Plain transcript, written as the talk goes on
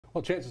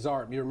Well, chances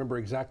are you remember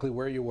exactly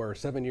where you were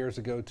 7 years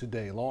ago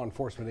today. Law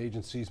enforcement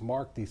agencies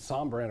marked the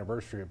somber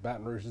anniversary of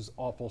Baton Rouge's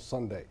awful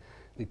Sunday,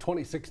 the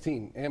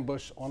 2016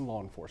 ambush on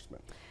law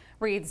enforcement.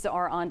 Wreaths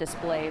are on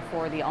display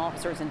for the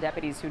officers and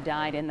deputies who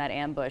died in that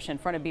ambush. In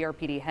front of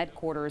BRPD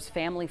headquarters,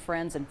 family,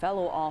 friends, and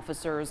fellow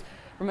officers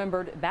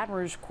remembered Baton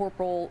Rouge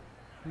Corporal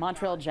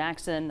Montrell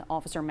Jackson,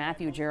 Officer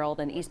Matthew Gerald,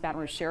 and East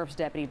Baton Rouge Sheriff's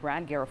Deputy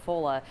Brad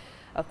Garafola.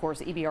 Of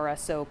course,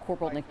 EBRSO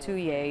Corporal Nick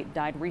Touye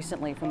died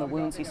recently from the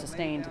wounds he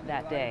sustained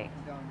that day.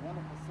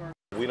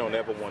 We don't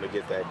ever want to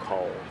get that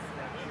call,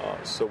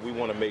 so we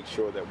want to make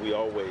sure that we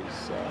always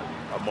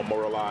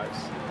memorialize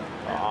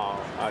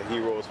our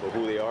heroes for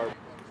who they are.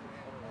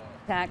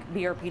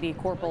 BRPD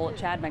Corporal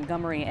Chad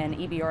Montgomery and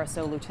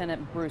EBRSO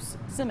Lieutenant Bruce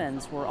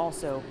Simmons were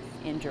also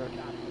injured.